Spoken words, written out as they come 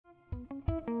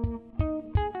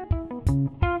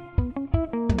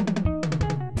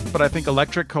But I think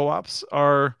electric co-ops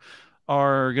are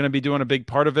going to be doing a big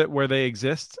part of it where they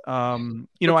exist. I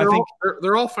think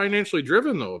they're all financially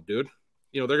driven, though, dude.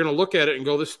 They're going to look at it and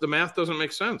go, the math doesn't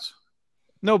make sense.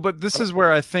 No, but this is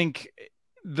where I think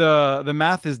the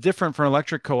math is different for an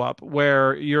electric co-op,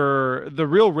 where the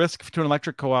real risk to an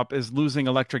electric co-op is losing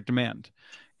electric demand.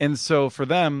 And so for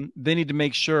them, they need to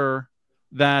make sure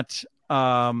that,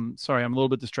 sorry, I'm a little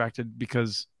bit distracted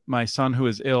because my son, who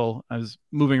is ill, is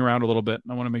moving around a little bit.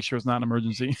 I want to make sure it's not an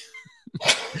emergency.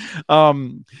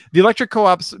 The electric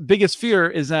co-op's biggest fear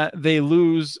is that they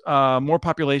lose more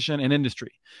population and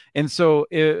industry. And so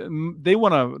they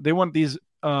want these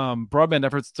broadband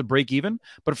efforts to break even.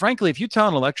 But frankly, if you tell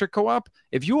an electric co-op,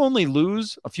 if you only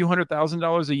lose a few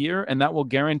 $100,000 a year, and that will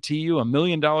guarantee you $1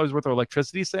 million worth of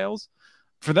electricity sales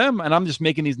for them, and I'm just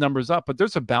making these numbers up, but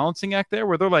there's a balancing act there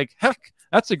where they're like, heck,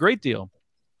 that's a great deal.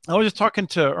 I was just talking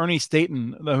to Ernie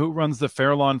Staten, who runs the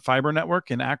Fairlawn Fiber Network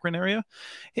in Akron area.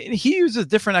 He uses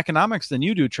different economics than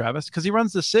you do, Travis, because he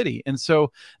runs the city. And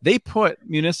so they put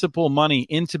municipal money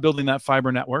into building that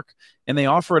fiber network, and they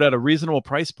offer it at a reasonable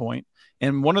price point.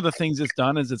 And one of the things it's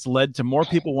done is it's led to more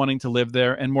people wanting to live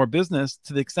there and more business,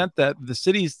 to the extent that the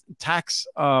city's tax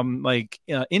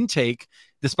intake,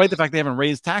 despite the fact they haven't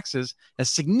raised taxes, has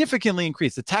significantly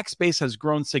increased. The tax base has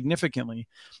grown significantly.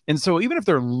 And so even if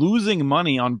they're losing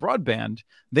money on broadband,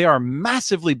 they are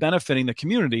massively benefiting the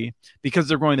community because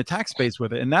they're growing the tax base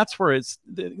with it. And that's where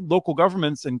local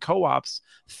governments and co-ops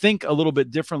think a little bit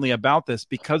differently about this,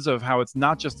 because of how it's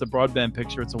not just the broadband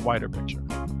picture, it's a wider picture.